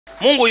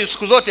Mungu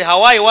siku zote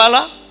hawai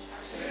wala.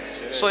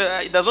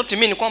 So it does not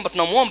mean kwamba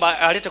tunamuomba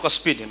alete kwa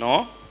speed,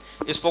 no.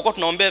 Isipokuwa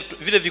tunaombea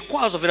vile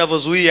vikwazo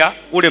vinavyozuia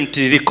ule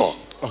mtiririko.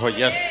 Oh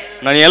yes.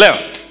 Unanielewa?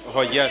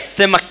 Oh yes.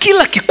 Sema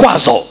kila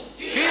kikwazo.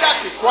 Kila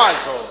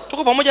kikwazo.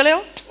 Tuko pamoja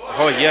leo?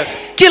 Oh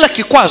yes. Kila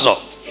kikwazo.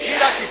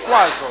 Kila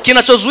kikwazo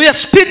Kinachozuia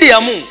speed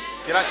ya Mungu.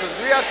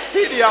 Kinachozuia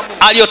speed ya Mungu.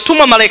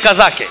 Aliyotuma malaika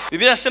zake.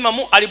 Biblia inasema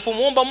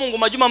alipomuomba Mungu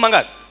majuma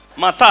mangapi?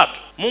 3.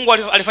 Mungu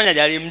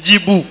alifanyaje?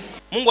 Alimjibu.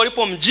 Mungu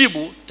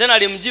alipomjibu, tena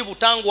alimjibu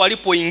tangu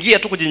alipoingia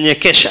tu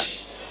kujinyekesha.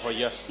 Oh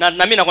yes. Na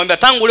mimi nakwambia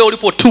tangu leo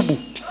ulipotubu.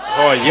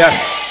 Oh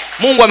yes.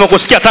 Mungu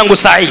amekusikia tangu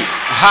saa hii.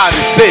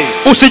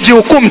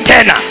 Usijihukumu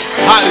tena.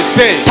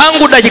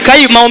 Tangu dakika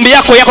hii maombi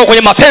yako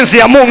kwenye mapenzi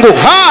ya Mungu.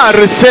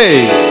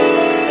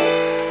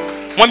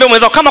 Mwambie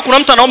mwenzako kama kuna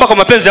mtu anaomba kwa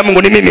mapenzi ya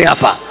Mungu ni mimi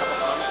hapa.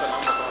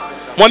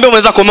 Mwambie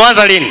mwenzako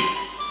umeanza lini?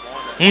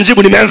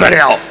 Mjibu nimeanza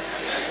leo.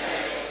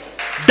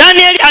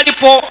 Daniel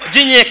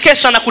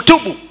alipojinyekesha na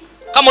kutubu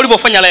kama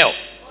ulivyofanya leo.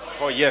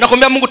 Oh yes.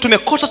 Nakwambia Mungu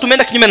tumekosa,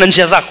 tumeenda kinyume na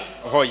njia zako.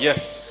 Oh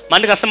yes.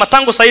 Maandiko yanasema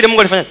tangu saa ile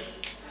Mungu alifanya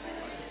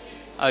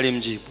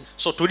alimjibu.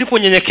 So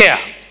tuliponyenyekea.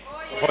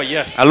 Oh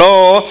yes.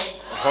 Hello.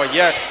 Oh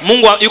yes.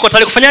 Mungu yuko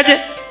tayari kufanyaje?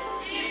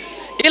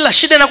 Ila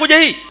shida inakuja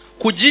hii.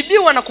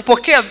 Kujibiwa na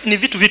kupokea ni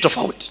vitu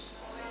tofauti.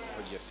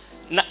 Oh yes.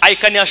 Na I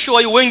can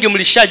assure you wengi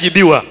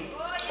mlishajibiwa.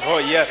 Oh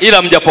yes.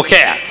 Ila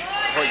mjapokea.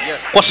 Oh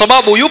yes. Kwa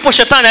sababu yupo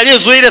shetani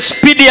aliyezuia ile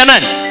speed ya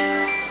nani?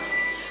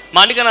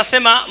 Maandiko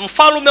yanasema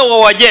mfalme wa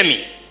Wajemi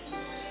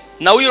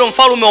na huyo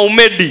mfalme wa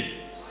Umedi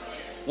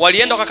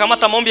walienda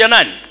kukamata maombi ya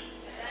nani?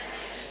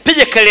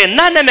 Pige kelele,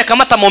 nani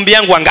amekamata maombi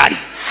yangu angani?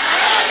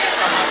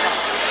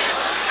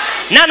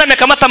 Nani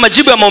amekamata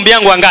majibu ya maombi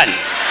yangu angani?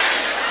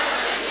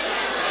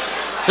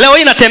 Leo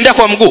hii natembea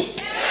kwa mguu.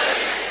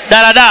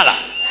 Daladala.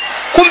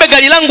 Kumbe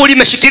gari langu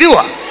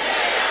limeshikiliwa.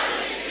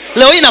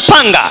 Leo hii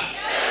napanga.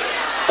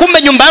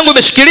 Kumbe nyumba yangu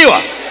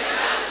imeshikiliwa.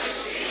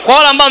 Kwa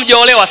wale ambao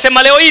mjaolewa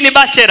sema leo hii ni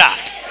bachelor.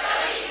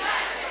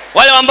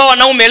 Wale ambao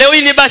wanaume leo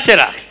hii ni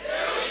bachelor.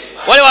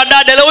 Wale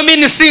wadada leo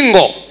mimi ni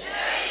single.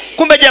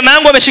 Kumbe jamaa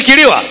yangu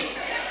ameshikiliwa.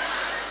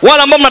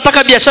 Wale ambao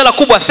mnataka biashara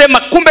kubwa sema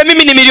kumbe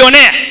mimi ni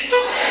milionea.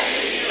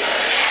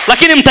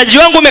 Lakini mtaji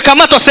wangu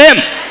umekamatwa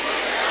sehemu.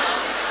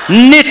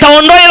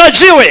 Nitaondoa hilo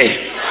jiwe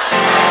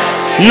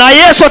na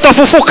Yesu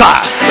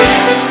atafufuka.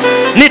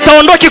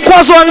 Nitaondoa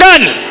kikwazo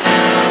angani.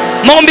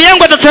 Maombi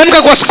yangu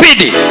yatateremka kwa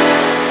speed.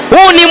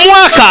 Huu ni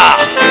mwaka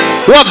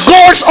wa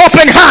God's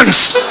open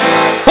hands.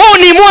 Huu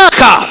ni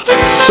mwaka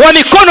wa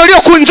mikono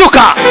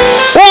iliyokunjuka.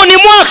 Huu ni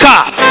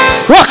mwaka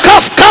wa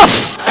kaf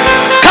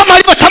kama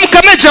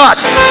alivyotamka Major.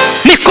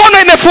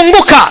 Mikono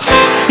imefunguka.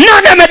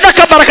 Nani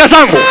amedaka baraka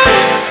zangu?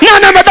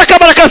 Nani amedaka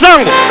baraka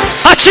zangu?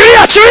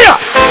 Achilia.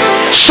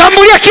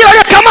 Shambulia kila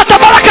aliyekamata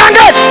baraka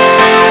angani.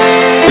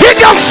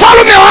 Piga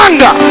mfalme wa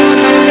anga.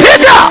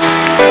 Piga.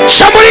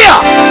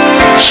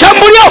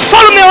 Shambulia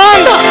mfalme wa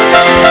anga.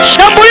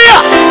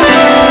 Shambulia.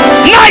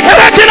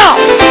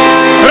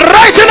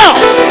 Right now.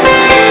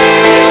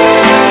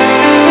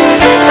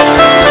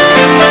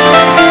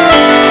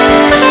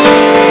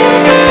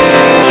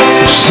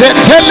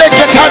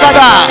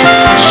 Seteleketanada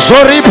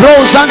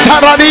Zoribro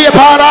Santarania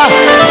para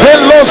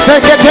Velo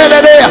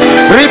Seketelea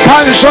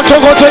Ripanso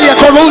Togoto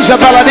Yakoluza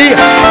Paladia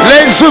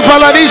Lensu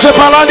Faladija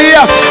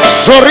Paladia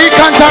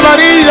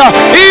Zorikantanaria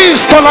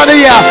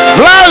Istoladia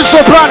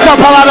Lazo Prata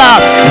Palada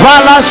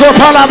Valazo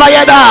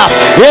Palabayada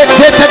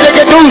Etete de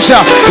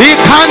Gedusa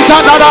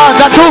Ikantanada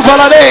Datu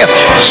Falade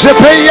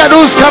Sepeya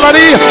Duz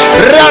Kaladia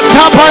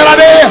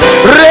Ratapalade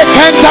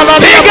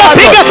Rekentaladia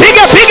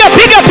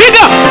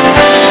Piga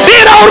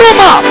bila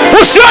huruma,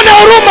 usione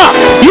huruma.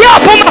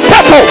 Yapo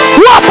mapepo,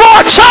 wapo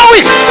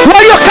wachawi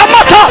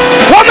waliokamata,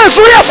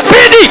 wamezuia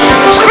speed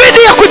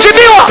ya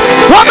kujibiwa,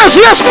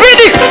 wamezuia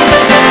speed.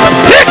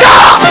 Piga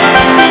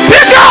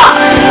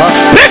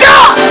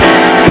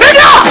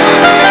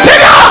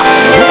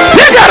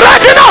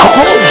right now.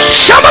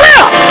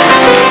 Shambulia.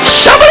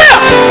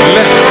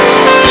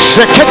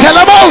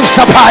 Seketelemo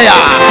sapaya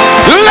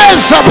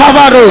Leza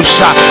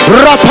pavarusha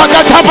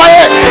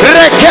Rapakatapaye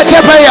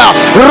Reketepeya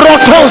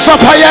Roto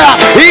sapaya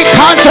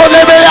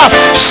Ikantolebea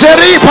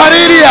Seri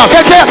pariria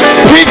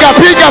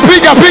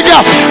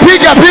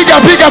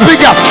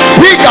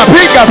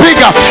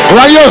Piga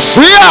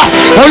waliozuia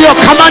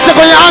waliokamata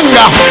kwenye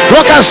anga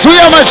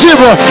wakazuia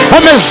majibu,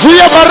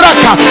 wamezuia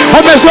baraka,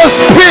 wamezuia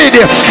speed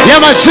ya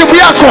majibu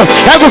yako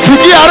ya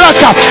kufikia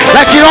haraka,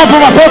 lakini wapo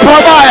mapepo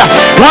mabaya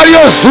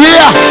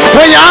waliozuia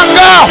kwenye anga.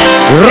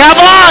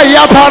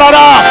 Rabaya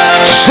parara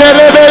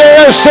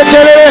serebele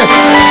setele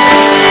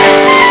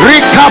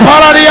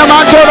Rikapararia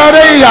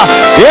mantoraria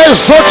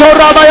Yesoto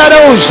rabaya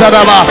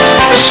reusaraba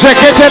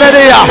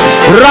Seketeleria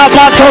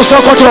Rabato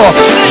sokoto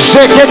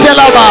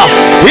Seketelaba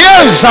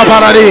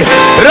Yezabarari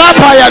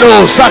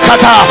Rapayado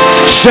sakata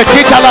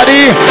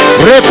Sekitalari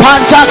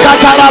Repanta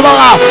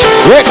kataraba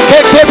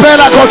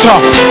Eketepela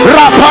koto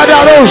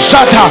Rapadaro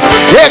sata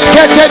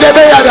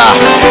Eketedebeyada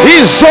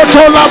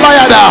Isoto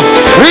labayada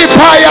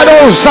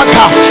Ripayado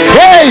saka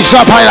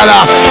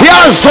Ezapayada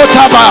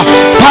Yazotaba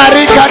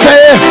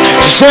Parikate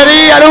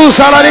Seria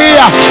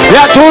Yarusalaria,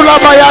 Yatula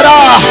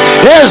Bayada,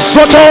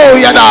 Esoto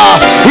Yada,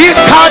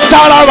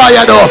 Ikatala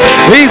Bayado,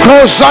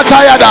 Iko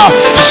Satayada,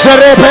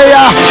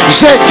 Serepeya,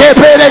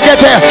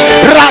 Sekepelegete,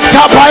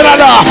 Rata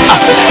Parada,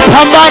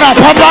 Pambana,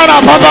 Pambana,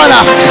 Pambana,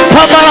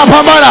 Pambana,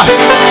 Pambana.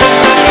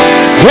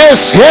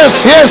 Yes,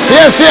 yes, yes,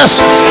 yes, yes.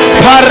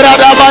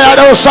 Parada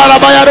Bayado,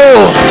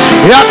 Salabayado,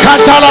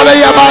 Yakatala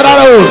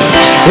Yabarado,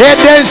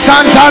 Eden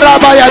Santara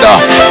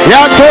Bayado,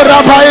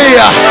 Yatora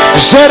Baya,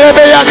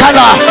 Serebeya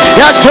Kana,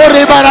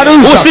 Yatori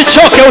Bararusa.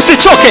 Usichoke,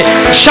 usichoke.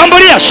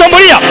 Shambulia,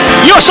 shambulia.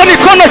 Nyosha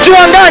mikono juu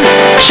angani.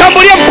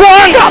 Shambulia mkuu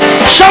wa anga.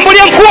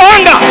 Shambulia mkuu wa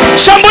anga.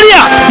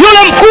 Shambulia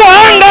yule mkuu wa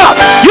anga.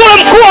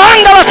 Yule mkuu wa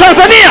anga la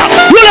Tanzania.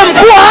 Yule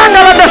mkuu wa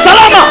anga la Dar es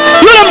Salaam.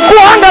 Yule mkuu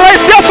wa anga la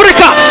East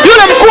Africa.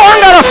 Yule mkuu wa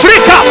anga la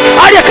Afrika.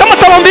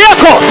 Aliyekamata maombi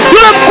yako.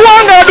 Yule mkuu wa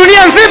anga la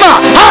dunia nzima.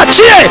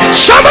 Achie.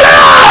 Shambulia.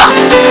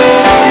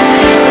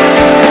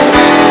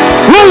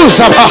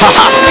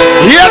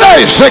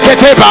 Yada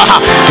seketeba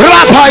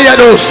rapa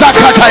yado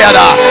sakata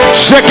yada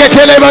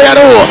seketeleba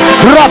yado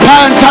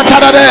rapanta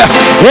tarade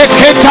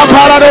eketa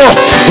parado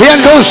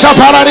yando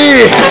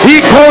saparari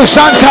iko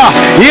santa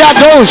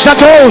yado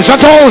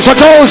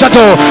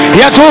sato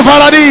yado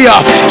faladia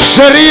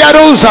seria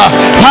rosa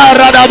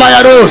parada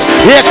bayaros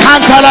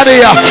ekanta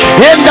ladia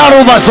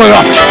endaruba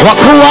soya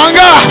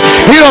wakuanga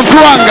hilo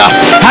mkuanga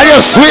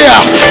aliyosuia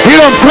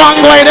hilo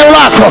mkwango eneo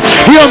lako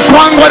hilo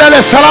mkwango Dar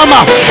es Salaam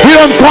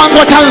hilo mkwango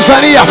wa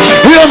Tanzania,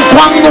 hilo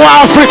mkwango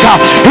wa Afrika,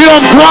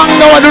 hilo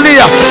mkwango wa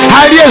dunia,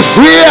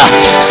 aliyezuia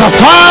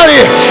safari,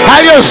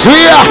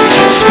 aliyezuia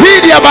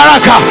speed ya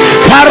baraka,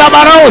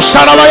 barabara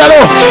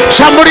sharabayalo,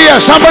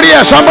 shambulia,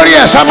 shambulia,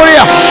 shambulia,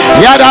 shambulia,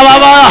 yada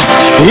baba,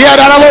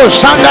 yada rabo,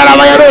 shandara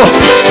bayalo,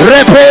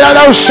 repela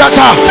la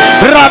ushata,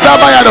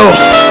 radabayalo,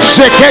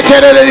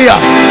 seketerelia.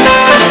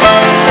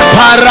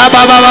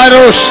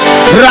 Parababaros,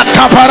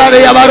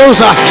 Rakaparade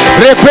Yabarosa,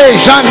 Repe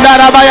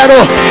Jandara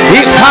Bayaro,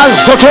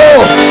 Ikazoto,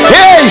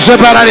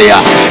 Ejebarania,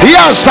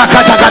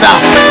 Yasakatakada,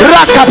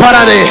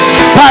 Rakaparade,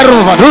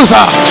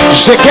 Paruvadusa,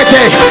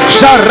 Zekete,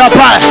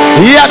 Sharapa,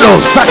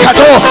 Yado,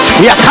 Sakato,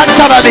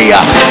 Yakantaradia,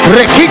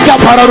 Rekita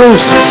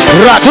Pararus,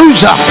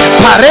 Raduja,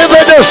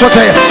 Parevedo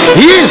Sote,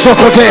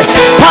 Isokote,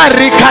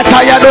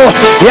 Parikata Yado,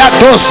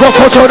 Yato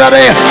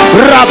Sokotore,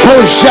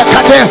 Rapo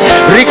Shakate,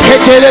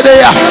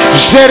 Riketelea,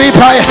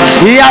 Zeripa,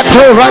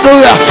 Yato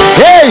Raduya,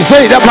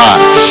 Zeidapa,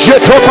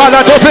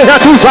 Shetopala dovea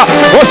tuza.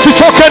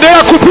 Usichoke,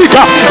 endelea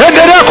kupika,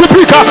 endelea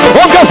kupika.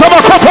 Ongeza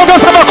makofi,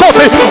 ongeza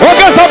makofi,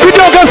 ongeza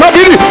bidii, ongeza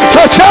bidii.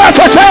 Chochea,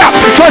 chochea,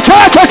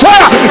 chochea,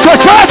 chochea,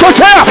 chochea,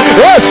 chochea.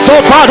 Eso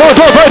palo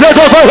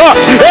dovea,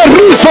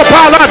 erizo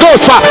pala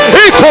dosa,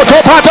 iko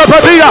topata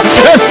babia,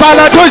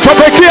 esala doiso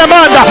pekia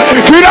manda.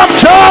 Kila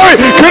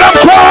mchawi, kila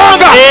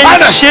mkwanga. In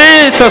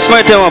Jesus'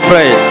 mighty name I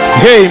pray.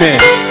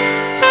 Amen.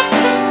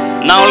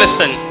 Now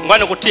listen,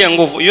 ngwani kutia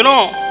nguvu. You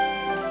know,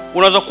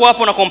 unaweza kuwa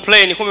hapo na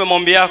complain kumbe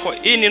maombi yako.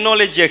 Hii ni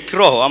knowledge ya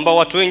kiroho ambao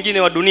watu wengine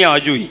wa dunia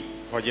hawajui.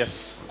 Oh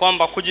yes.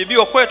 Kwamba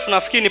kujibiwa kwetu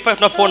nafikiri ni pale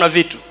tunapoona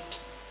vitu.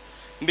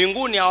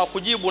 Mbinguni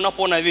hawakujibu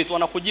unapoona vitu,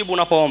 wanakujibu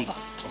unapoomba.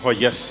 Oh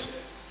yes.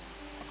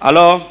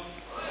 Hello?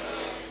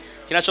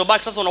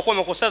 Kinachobaki sasa unakuwa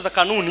umekoseza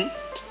kanuni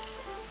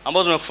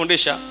ambazo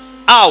nimekufundisha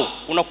au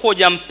unakuwa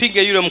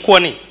hujampige yule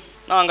mkoni.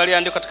 Na angalia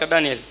andiko katika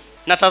Daniel.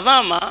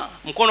 Natazama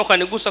mkono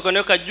kanigusa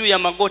kuniweka juu ya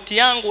magoti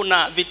yangu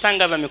na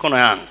vitanga vya mikono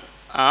yangu.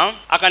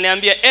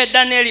 Akaniambia,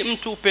 Daniel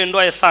mtu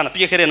upendwaye sana.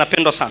 Piga kelele,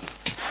 napendwa sana.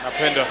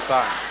 Napendwa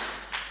sana.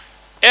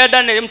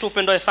 Daniel mtu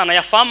upendwaye sana,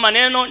 yafahamu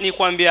maneno ni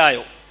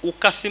kuambiayo.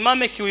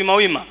 Ukasimame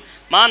kiwimawima,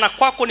 maana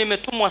kwako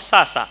nimetumwa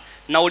sasa.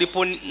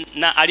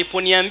 Na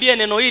aliponiambia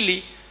neno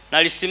hili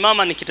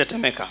nalisimama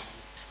nikitetemeka.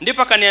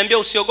 Ndipo akaniambia,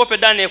 usiogope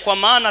Daniel, kwa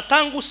maana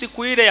tangu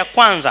siku ile ya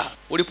kwanza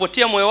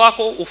ulipotia moyo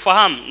wako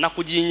ufahamu na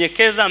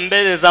kujinyenyekeza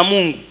mbele za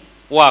Mungu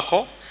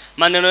wako,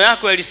 maneno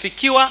yako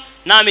yalisikiwa,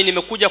 nami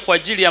nimekuja kwa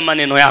ajili ya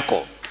maneno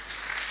yako.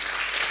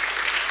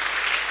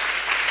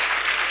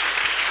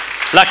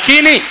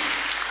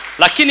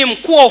 Lakini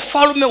mkuu wa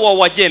ufalme wa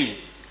Uajemi,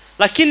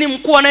 lakini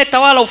mkuu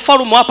anayetawala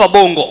ufalme hapa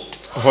Bongo.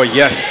 Oh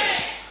yes.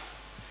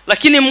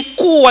 Lakini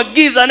mkuu wa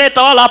giza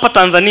anayetawala hapa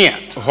Tanzania.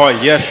 Oh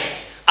yes.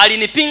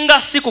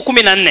 Alinipinga siku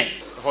 14.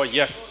 Oh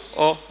yes.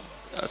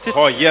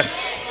 Oh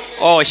yes.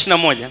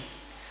 21.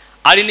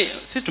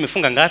 Sisi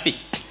tumefunga ngapi?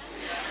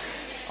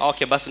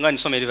 Okay, basi ngoja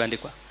nisome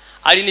ilivyoandikwa.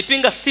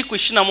 Alinipinga siku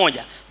 21,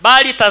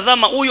 bali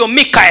tazama huyo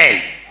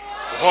Mikael.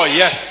 Oh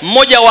yes.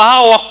 Mmoja wa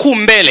hao wakuu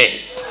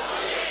mbele.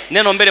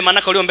 Neno mbele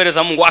maana ulio mbele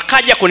za Mungu,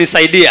 akaja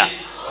kunisaidia.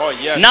 Oh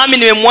yes. Nami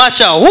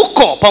nimemwacha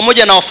huko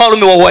pamoja na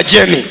wafalme wa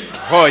Uajemi.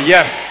 Oh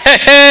yes.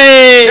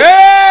 Hey.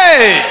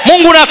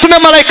 Mungu anatume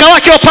malaika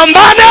wake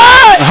wapambane.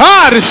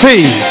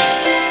 Harisi.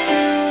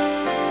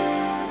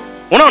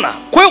 Unaona?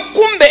 Kwa hiyo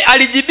kumbe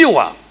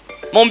alijibiwa.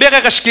 Maombi yake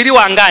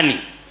yakashikiliwa angani.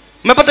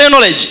 Umepata hiyo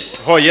knowledge?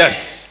 Oh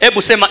yes.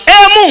 Hebu sema,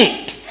 Mungu.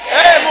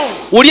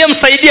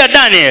 Uliyemsaidia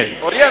Daniel.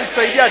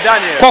 Uliyemsaidia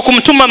Daniel. Kwa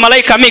kumtuma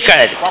malaika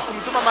Mikael. Kwa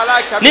kumtuma kutuma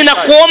malaika.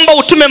 Ninakuomba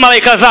utume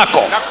malaika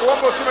zako.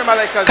 Nakuomba utume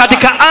malaika zako.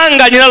 Katika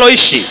anga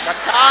ninaloishi.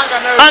 Katika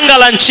anga anga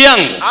la nchi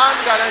yangu.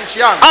 Anga la nchi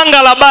yangu.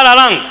 Anga la bara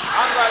langu.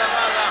 Anga la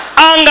bara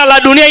langu. Anga la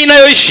dunia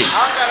inayoishi.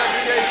 Anga la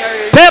dunia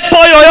inayoishi.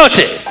 Pepo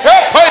yoyote.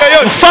 Pepo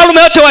yoyote.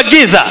 Mfalme yote wa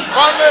giza.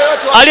 Mfalme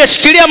yoyote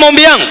aliyeshikilia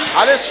maombi yangu.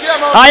 Aliyeshikilia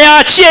maombi.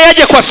 Ayaachie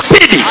yaje kwa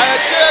spidi.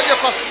 Ayaachie yaje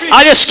kwa spidi.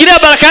 Aliyeshikilia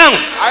baraka yangu.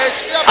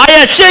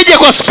 Ayaachie yaje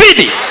kwa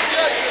spidi.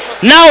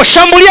 Nao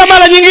shambulia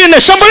mara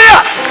nyingine.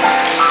 Shambulia.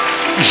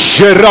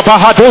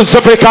 Jerabahadoza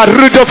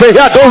vekarudo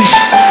veyadosh.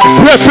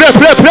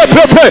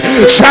 Pre.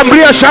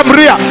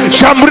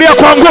 Shambria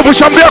kwa nguvu,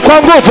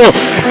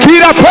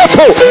 Kila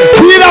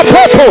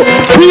pepo,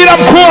 kila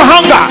mkuu wa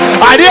anga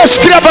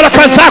aliyeshikilia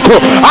baraka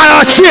zako,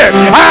 achie.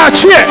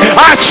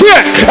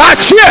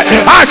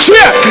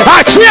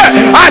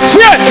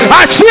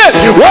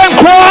 Wewe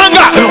mkuu wa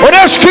anga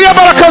unayeshikilia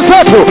baraka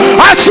zetu,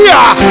 achia.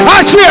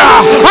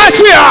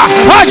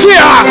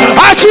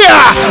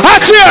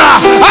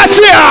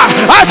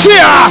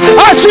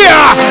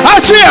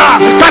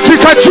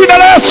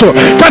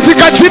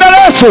 Katika jina la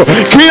Yesu,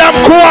 kila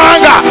mkuu wa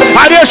anga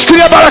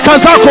aliyeshikilia baraka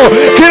zako,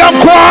 kila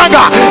mkuu wa anga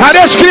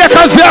aliyeshikilia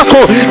kazi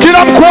yako,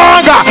 kila mkuu wa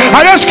anga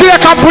aliyeshikilia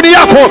kampuni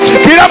yako,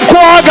 kila mkuu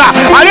wa anga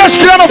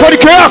aliyeshikilia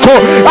mafanikio yako,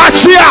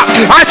 achia.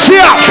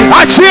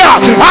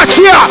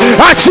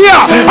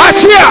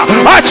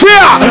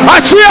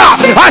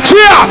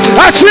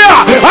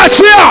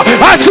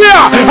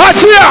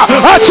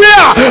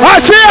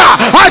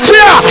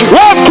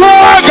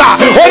 Wamkuanga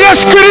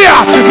unashikilia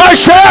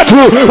maisha yetu,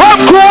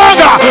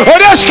 wamkuanga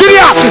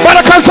unashikilia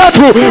baraka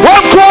zetu,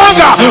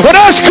 wamkuanga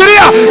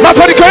unashikilia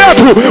mafanikio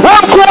yetu,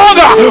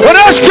 wamkuanga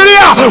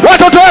unashikilia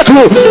watoto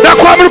wetu, na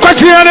kuamuru kwa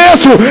jina la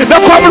Yesu, na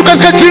kuamuru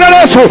katika jina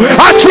la Yesu,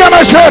 achia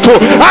maisha yetu,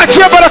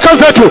 achia baraka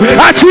zetu,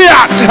 achia.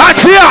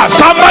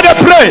 Somebody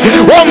pray.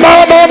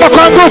 Omba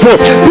kwa nguvu.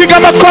 Piga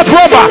makofi,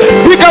 omba.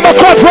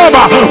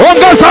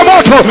 Ongeza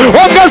moto,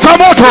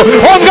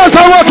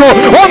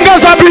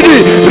 ongeza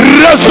bidii.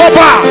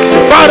 Rezoba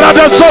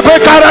barada sofe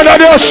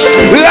karadadosh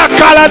la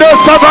kalado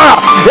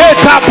sava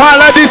eta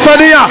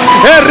paladisania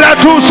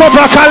eratu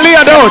sofa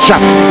kalia dosha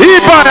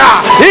iba.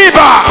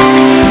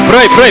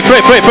 Pray.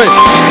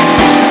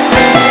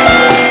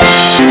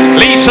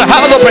 Lisa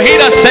hado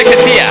prahida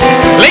seketia.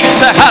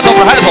 Lisa hado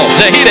prahado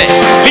jahide.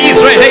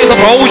 Lisa redezo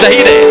pro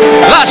jahide.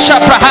 Lasha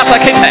prahata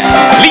kete.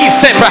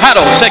 Lisa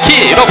prahado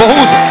seki no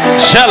bohuz.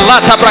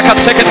 Shalata braka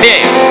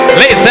seketia.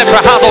 Lisa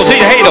prahado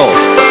jahido.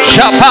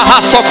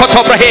 Shapaha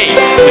sokoto brahi.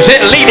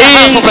 Jelida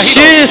haso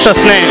brahido. In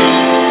Jesus name.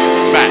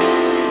 Right.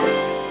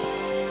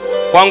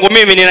 Kwangu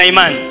mimi nina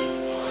imani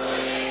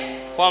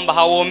kwamba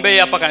hauombei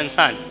hapa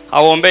kanisani,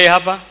 hauombei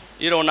hapa,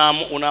 ila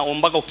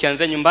unaombaga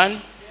ukianzia nyumbani,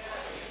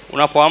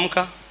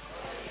 unapoamka,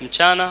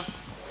 mchana,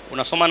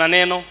 unasoma na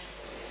neno.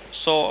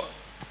 So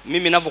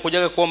mimi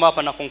ninapokujaga kuomba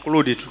hapa na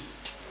conclude tu.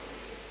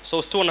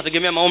 So still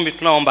unategemea maombi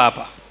tunaomba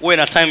hapa. Uwe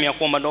na time ya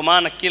kuomba. Ndio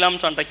maana kila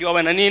mtu anatakiwa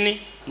awe na nini?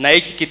 Na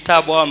hiki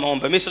kitabu au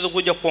maombi. Mimi siwezi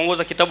kuja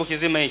kuongoza kitabu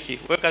kizima hiki.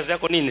 Wewe kazi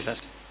yako nini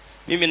sasa?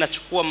 Mimi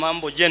nachukua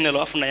mambo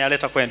general afu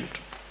nayaleta kwenu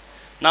tu.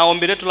 Na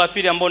ombi letu la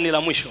pili ambalo ni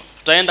la mwisho,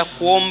 tutaenda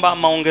kuomba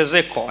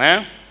maongezeko,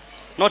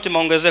 Not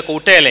maongezeko,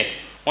 utele.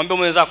 Mwambie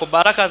mwenzako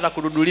baraka za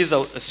kududuliza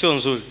sio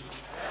nzuri.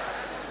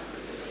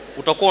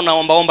 Utakuwa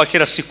unaomba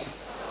kila siku.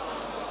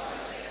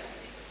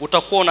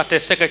 Utakuwa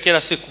unateseka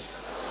kila siku.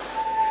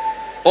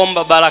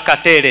 Omba baraka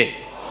tele.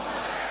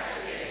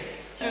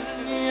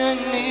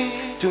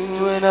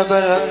 Tuwe na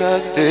baraka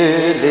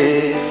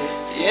tele.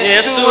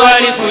 Yesu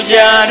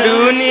alikuja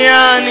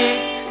duniani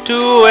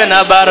tuwe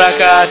na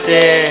baraka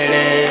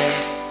tele.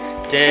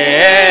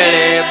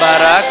 Tele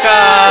baraka.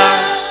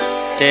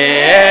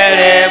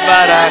 Tele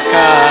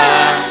baraka.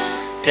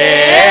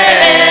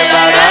 Tele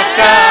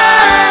baraka.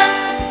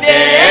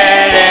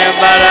 Tele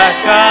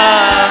baraka.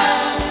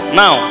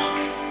 Now,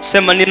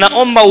 sema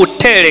ninaomba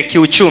utele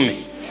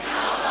kiuchumi.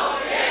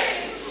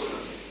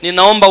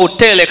 Ninaomba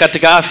utele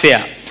katika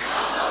afya.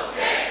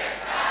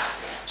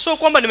 Sio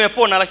kwamba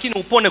nimepona lakini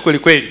upone kweli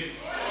kweli.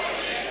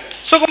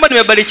 Sio kwamba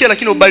nimebarikiwa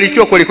lakini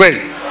ubarikiwe kweli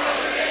kweli.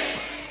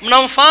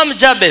 Mnamfahamu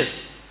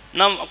Jabez?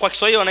 Na kwa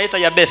Kiswahili wanaita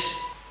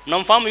Yabes.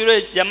 Mnamfahamu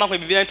yule jamaa kwa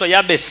Biblia anaitwa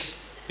Yabes?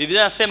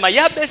 Biblia inasema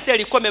Yabes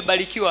alikuwa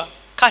amebarikiwa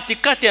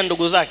katikati ya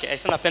ndugu zake.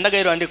 Aisha napendaga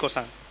hilo andiko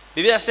sana.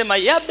 Biblia inasema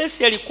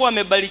Yabes alikuwa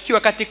amebarikiwa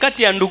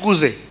katikati ya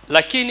nduguze,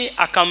 lakini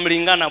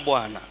akamlingana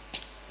Bwana.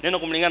 Neno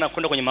kumlingana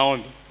kwenda kwenye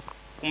maombi.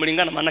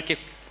 Kumlingana maana yake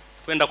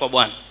kwenda kwa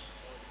Bwana.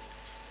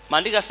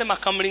 Maandiko yanasema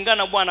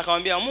akamlingana Bwana,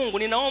 akamwambia Mungu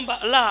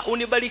ninaomba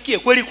unibarikie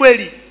kweli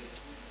kweli.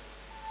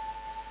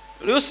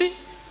 Lucy,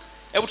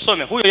 hebu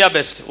tusome huyo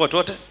Yabes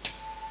wote.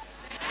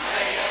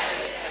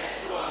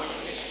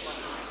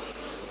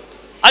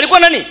 Alikuwa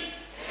nani?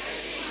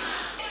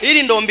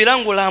 Hili ndio ombi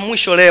langu la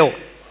mwisho leo.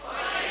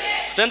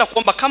 Tutaenda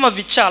kuomba kama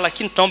vichaa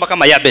lakini tutaomba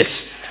kama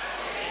Yabes.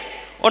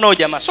 Ona huyo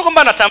jamaa, sio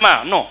kwamba ana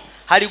tamaa, no.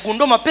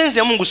 Aligundua mapenzi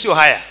ya Mungu sio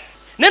haya.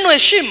 Neno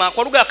heshima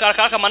kwa lugha ya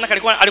haraka maana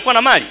alikuwa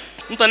na mali.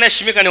 Mtu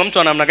anayeheshimika ni mtu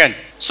wa namna gani?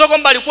 Sio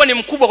kwamba alikuwa ni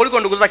mkubwa kuliko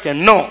ndugu zake,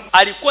 no.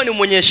 Alikuwa ni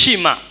mwenye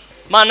heshima.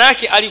 Maana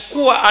yake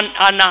alikuwa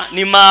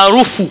ni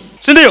maarufu.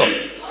 si ndio?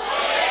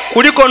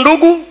 Kuliko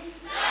ndugu.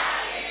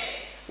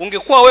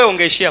 Ungekuwa wewe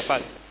ungeishia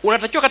pale.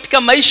 Unatakiwa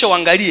katika maisha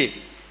uangalie,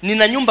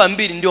 nina nyumba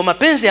 2, ndio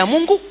mapenzi ya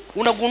Mungu?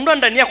 Unagundua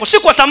ndani yako, si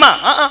kwa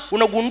tamaa.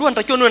 Unagundua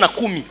natakiwa niwe na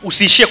 10,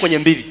 usiishie kwenye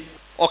 2.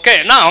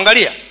 Okay, na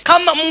angalia,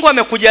 kama Mungu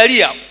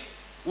amekujalia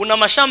una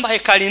mashamba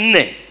hekari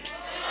 4,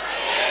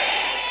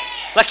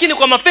 lakini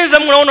kwa mapenzi ya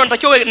Mungu unaona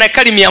unatakiwa na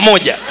hekari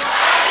 100.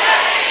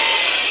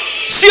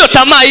 Sio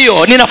tamaa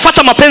hiyo,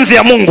 ninafuata mapenzi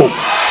ya Mungu.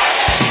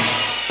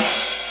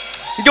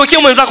 Ndio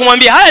kile mwenzako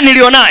kumwambia, haya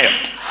nilionayo.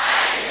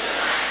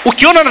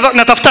 Ukiona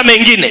natafuta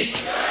mengine,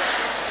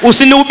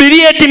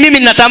 usinihubirie eti mimi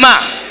nina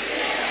tamaa.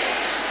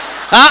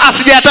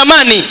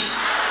 Sijatamani.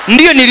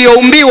 Ndio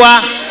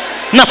nilioumbiwa,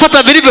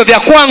 nafuata vilivyo vya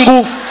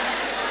kwangu.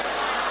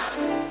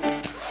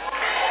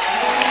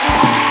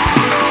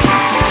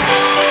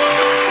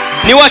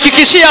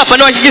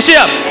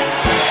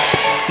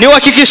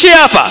 Niwahakikishie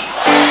hapa.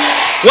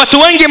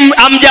 Watu wengi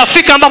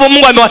hamjafika ambapo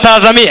Mungu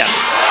amewatazamia.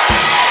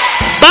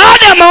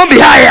 Baada ya maombi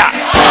haya.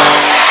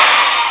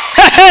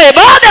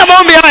 Baada ya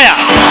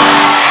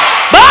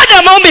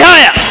maombi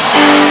haya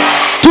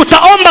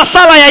tutaomba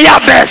sala ya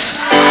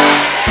Yabes.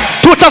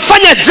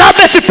 Tutafanya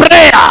Jabez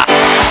prayer.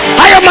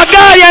 Haya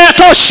magari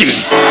hayatoshi,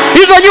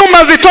 hizo nyumba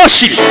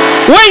hazitoshi.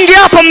 Wengi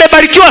hapa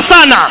mmebarikiwa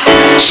sana.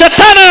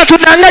 Shetani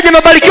anatudanganya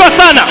mmebarikiwa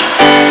sana.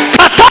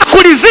 Kataa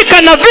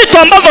kulizika na vitu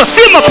ambavyo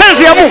si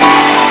mapenzi ya Mungu.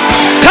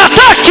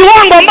 Kataa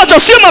kiwango ambacho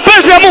si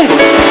mapenzi ya Mungu.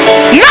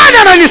 Nani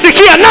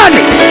ananisikia? Nani?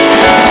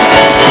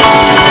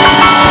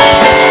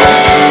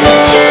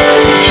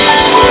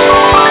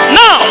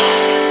 Now,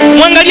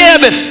 mwangalia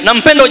Yabes,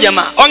 nampenda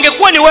jamaa.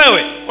 Wangekuwa ni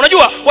wewe.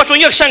 Unajua watu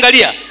wengine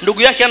wakishangalia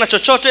ndugu yake ana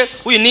chochote,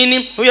 huyu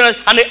nini, huyu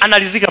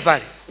analizika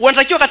pale.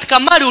 Unatakiwa katika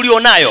mali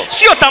ulionayo,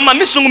 sio tamaa.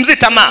 Mimi sizungumzii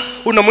tamaa.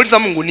 Unamuuliza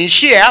Mungu,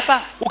 niishie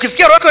hapa?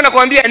 Ukisikia roho yako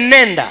inakwambia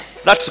nenda,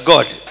 that's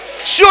God.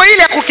 Sio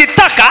ile ya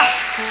kukitaka.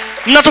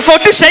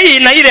 Mnatofautisha hii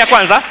na ile ya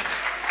kwanza.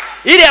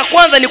 Ile ya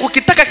kwanza ni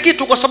kukitaka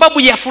kitu kwa sababu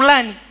ya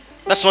fulani.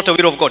 That's not a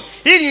will of God.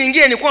 Hili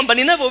nyingine ni kwamba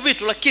ninavyo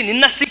vitu lakini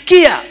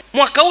nasikia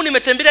mwaka huu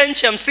nimetembelea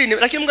nchi 50,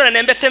 lakini Mungu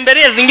ananiambia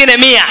tembelee zingine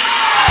 100.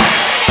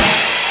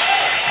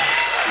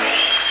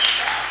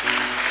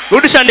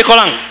 Rudisha andiko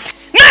langu.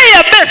 Naye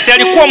Yabes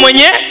alikuwa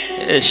mwenye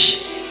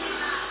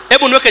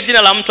hebu niweke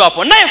jina la mtu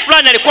hapo. Naye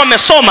fulani alikuwa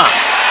amesoma.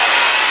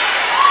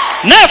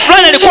 Naye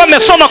fulani alikuwa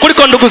amesoma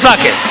kuliko ndugu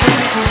zake.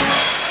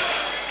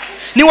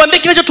 Niwaambie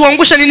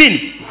kinachotuangusha ni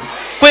nini?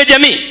 Kwenye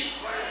jamii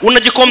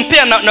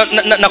unajikompare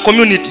na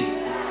community.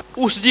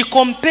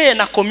 Usijikompare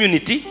na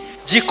community,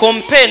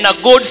 jikompare na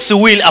God's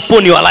will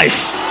upon your life.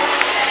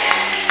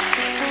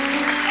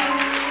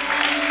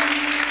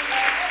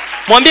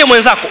 Mwambie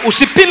mwenzako,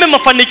 usipime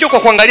mafanikio kwa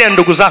kuangalia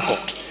ndugu zako.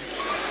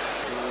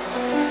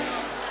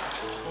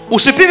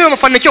 Usipime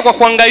mafanikio kwa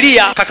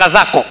kuangalia kaka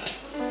zako.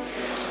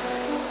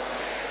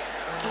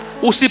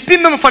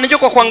 Usipime mafanikio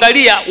kwa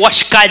kuangalia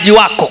washikaji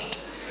wako.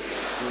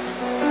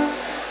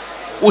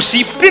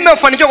 Usipime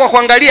mafanikio kwa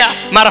kuangalia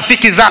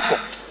marafiki zako.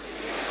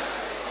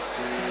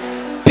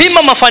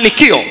 Pima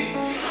mafanikio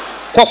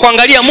kwa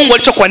kuangalia Mungu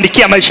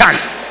alichokuandikia maishani.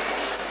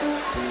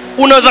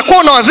 Unaweza kuwa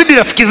unawazidi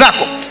rafiki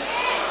zako,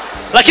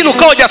 lakini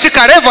ukao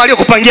hujafika level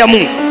aliyokupangia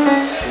Mungu.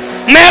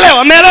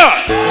 Umeelewa?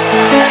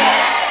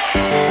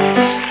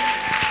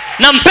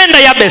 Nampenda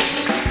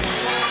Yabes.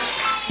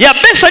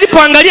 Yabes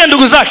alipoangalia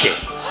ndugu zake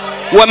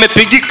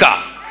wamepigika,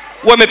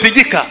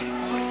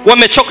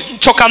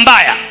 wamechoka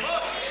mbaya.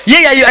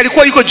 Yeye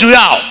alikuwa yuko juu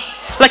yao,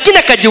 lakini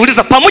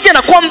akajiuliza, pamoja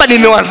na kwamba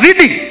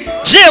nimewazidi,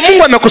 je,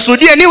 Mungu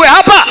amekusudia niwe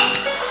hapa?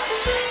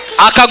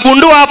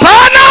 Akagundua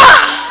hapana,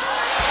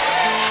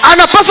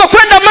 anapaswa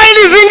kwenda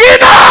maili zingine.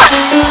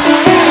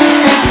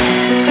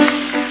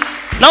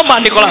 Naomba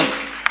andiko langu.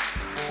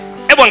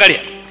 Hebu angalia.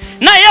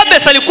 Na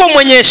Yabes alikuwa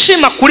mwenye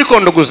heshima kuliko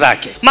ndugu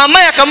zake.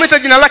 Mamaye akamwita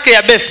jina lake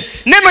Yabes.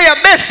 Neno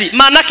Yabes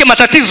maana yake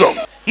matatizo.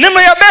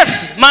 Neno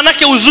Yabes maana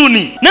yake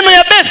huzuni. Neno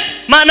Yabes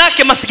maana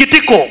yake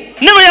masikitiko.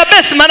 Neno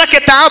Yabes maana yake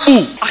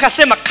taabu.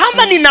 Akasema,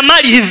 kama nina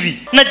mali hivi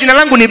na jina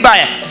langu ni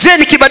baya, je,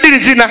 nikibadili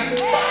jina?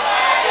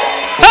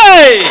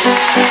 Hey!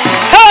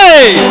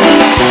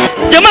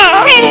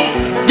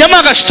 Jamaa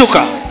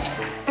akashtuka.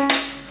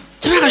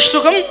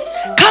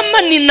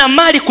 Kama nina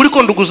mali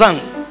kuliko ndugu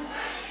zangu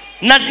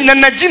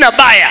na jina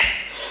baya,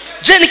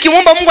 je,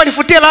 nikimwomba Mungu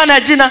anifutie laana ya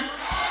jina?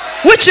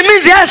 Which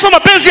means haya sio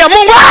mapenzi ya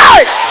Mungu.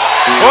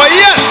 Oh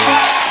yes.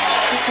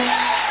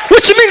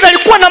 Which means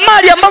alikuwa na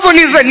mali ambazo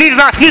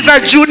ni za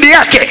juhudi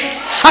yake.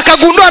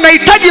 Akagundua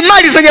anahitaji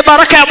mali zenye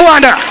baraka ya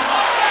Bwana.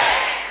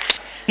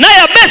 Naye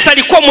Yabes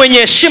alikuwa mwenye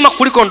heshima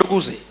kuliko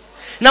nduguze.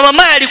 Na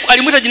mamaye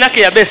alimwita jina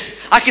lake Yabes,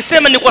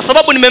 akisema ni kwa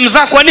sababu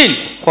nimemzaa kwa nini?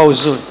 Kwa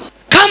huzuni.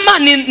 Kama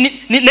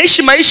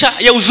ninaishi maisha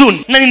ya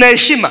huzuni na nina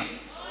heshima,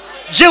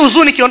 je,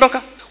 huzuni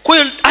kiondoka? Kwa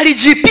hiyo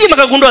alijipima,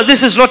 akagundua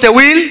this is not a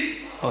will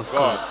of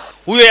God.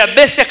 Huyo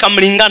Yabes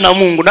akamlingana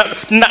Mungu.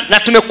 Na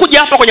tumekuja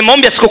hapa kwenye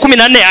maombi ya siku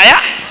 14 haya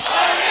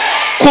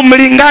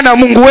kumlingana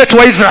Mungu wetu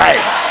wa Israeli.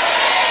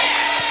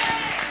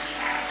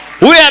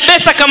 Huyo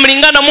Yabes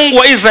akamlingana Mungu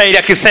wa Israeli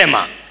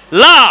akisema,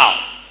 la,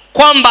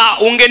 kwamba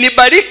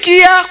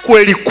ungenibarikia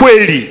kweli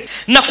kweli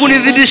na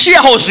kunizidishia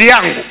hozi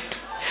yangu,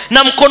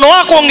 na mkono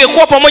wako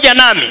ungekuwa pamoja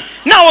nami,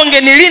 na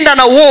ungenilinda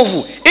na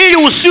uovu, ili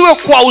usiwe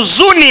kwa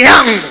huzuni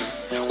yangu.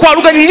 Kwa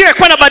lugha nyingine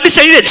kwa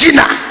nabadilisha ile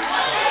jina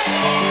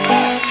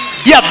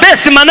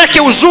Yabesi, manake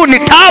huzuni,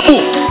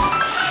 tabu,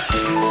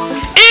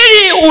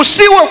 ili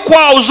usiwe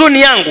kwa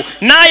huzuni yangu.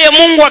 Naye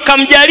Mungu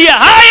akamjalia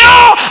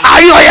hayo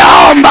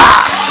aliyoyaomba.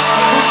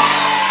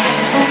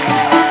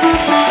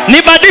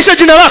 Nibadilishe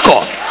jina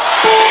lako.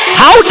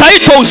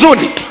 Hautaitwa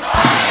huzuni,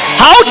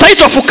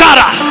 hautaitwa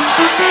fukara,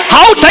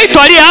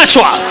 hautaitwa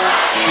aliyeachwa,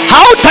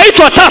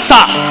 hautaitwa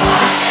tasa,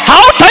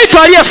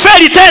 hautaitwa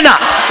aliyefeli tena,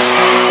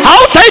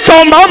 hautaitwa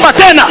ombaomba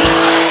tena.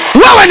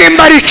 Wewe ni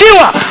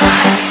mbarikiwa.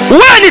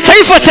 Wewe ni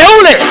taifa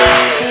teule,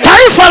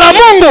 taifa la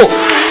Mungu,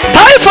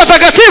 taifa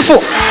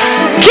takatifu.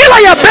 Kila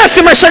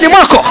Yabesi maishani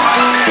mwako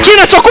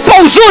kinachokupa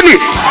huzuni,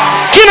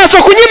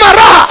 kinachokunyima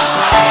raha,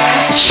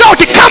 shout,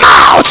 come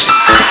out,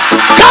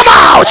 come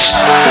out,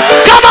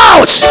 come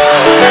out,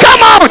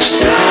 come out.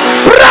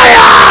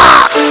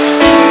 Prayer.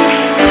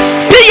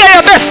 Piga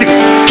Yabesi,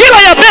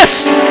 kila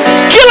Yabesi,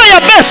 kila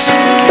Yabesi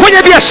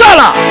kwenye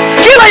biashara,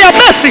 kila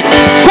Yabesi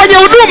kwenye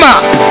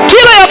huduma,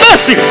 kila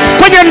Yabesi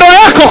kwenye ndoa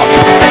yako,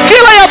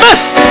 kila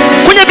Yabesi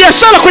kwenye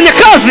biashara, kwenye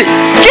kazi,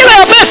 kila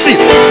Yabesi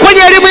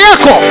kwenye elimu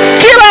yako,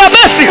 kila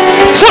Yabesi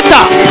futa,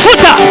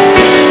 futa.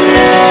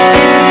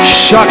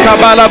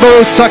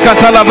 Shakabalabo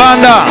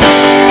sakatalavanda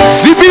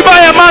zibiba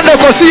ya mando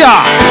kosia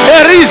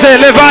erize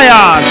levaya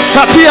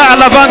satia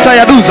alavanta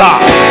ya duza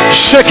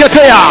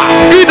sheketea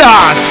ida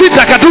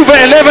sita kaduve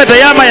eleve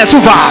dayama ya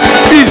suva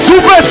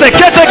izuve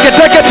sekete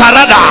keteke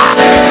tarada.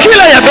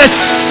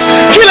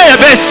 Kila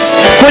Yabesi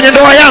kwenye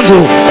ndoa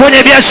yangu,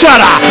 kwenye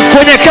biashara,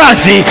 kwenye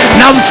kazi,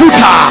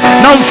 namfuta,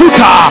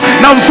 namfuta,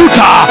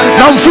 namfuta,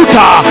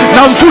 namfuta,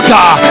 namfuta,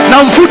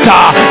 namfuta,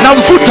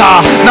 namfuta,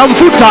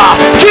 namfuta.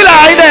 Kila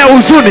aina ya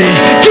huzuni,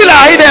 kila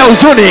aina ya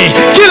huzuni,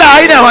 kila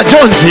aina ya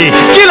majonzi,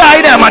 kila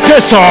aina ya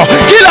mateso,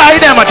 kila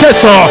aina ya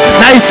mateso,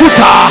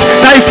 naifuta,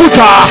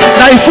 naifuta,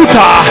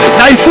 naifuta,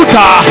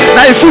 naifuta,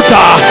 naifuta,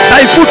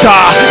 naifuta,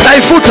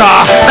 naifuta,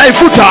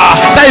 naifuta,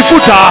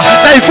 naifuta,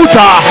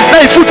 naifuta,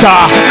 naifuta,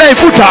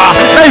 naifuta,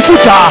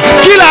 naifuta.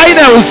 Kila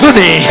aina ya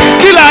huzuni,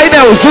 kila aina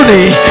ya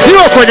huzuni,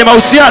 iwe kwenye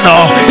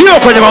mahusiano, iwe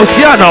kwenye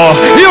mahusiano,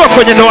 iwe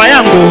kwenye ndoa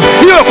yangu,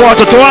 iwe kwa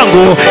watoto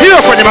wangu,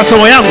 iwe kwenye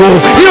masomo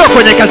yangu, iwe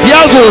kwenye kazi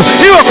yangu,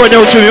 iwe kwenye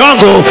uchumi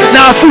wangu,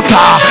 naifuta,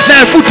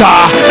 naifuta,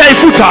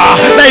 naifuta,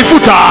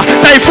 naifuta,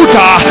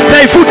 naifuta,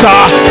 naifuta,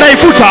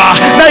 naifuta,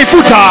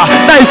 naifuta,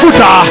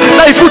 naifuta,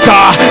 naifuta,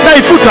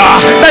 naifuta,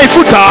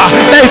 naifuta,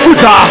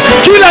 naifuta.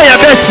 Kila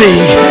Yabesi,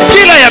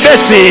 kila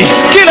Yabesi,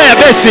 kila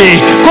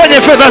Yabesi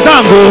kwenye fedha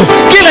zangu,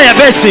 kila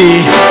Yabesi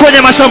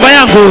kwenye mashamba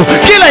yangu,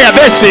 kila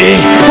Yabesi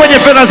kwenye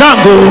fedha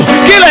zangu,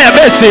 kila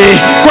Yabesi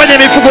kwenye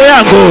mifugo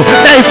yangu,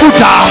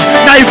 naifuta,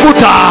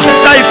 naifuta,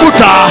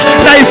 naifuta,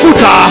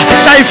 naifuta,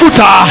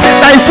 naifuta,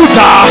 naifuta,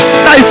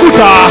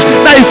 naifuta,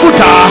 naifuta,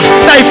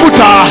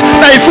 naifuta,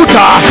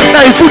 naifuta,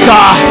 naifuta.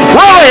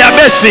 Wewe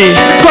Yabesi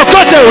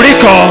kokote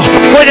uliko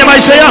kwenye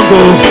maisha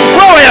yangu,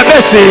 wewe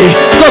Yabesi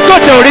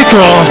kokote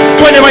uliko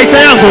kwenye maisha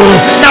yangu,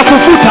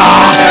 nakufuta,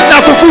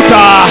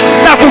 nakufuta,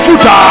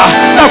 nakufuta,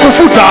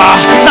 nakufuta,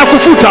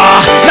 nakufuta,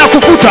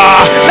 nakufuta,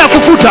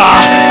 nakufuta,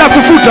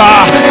 nakufuta,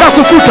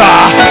 nakufuta,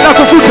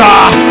 nakufuta.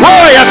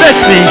 Wewe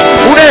Yabesi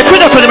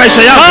unayekuja kwenye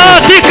maisha yangu,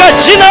 katika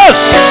jina.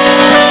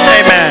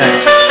 Amen.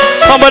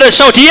 Somebody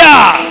shout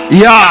yeah.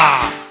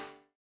 Yeah.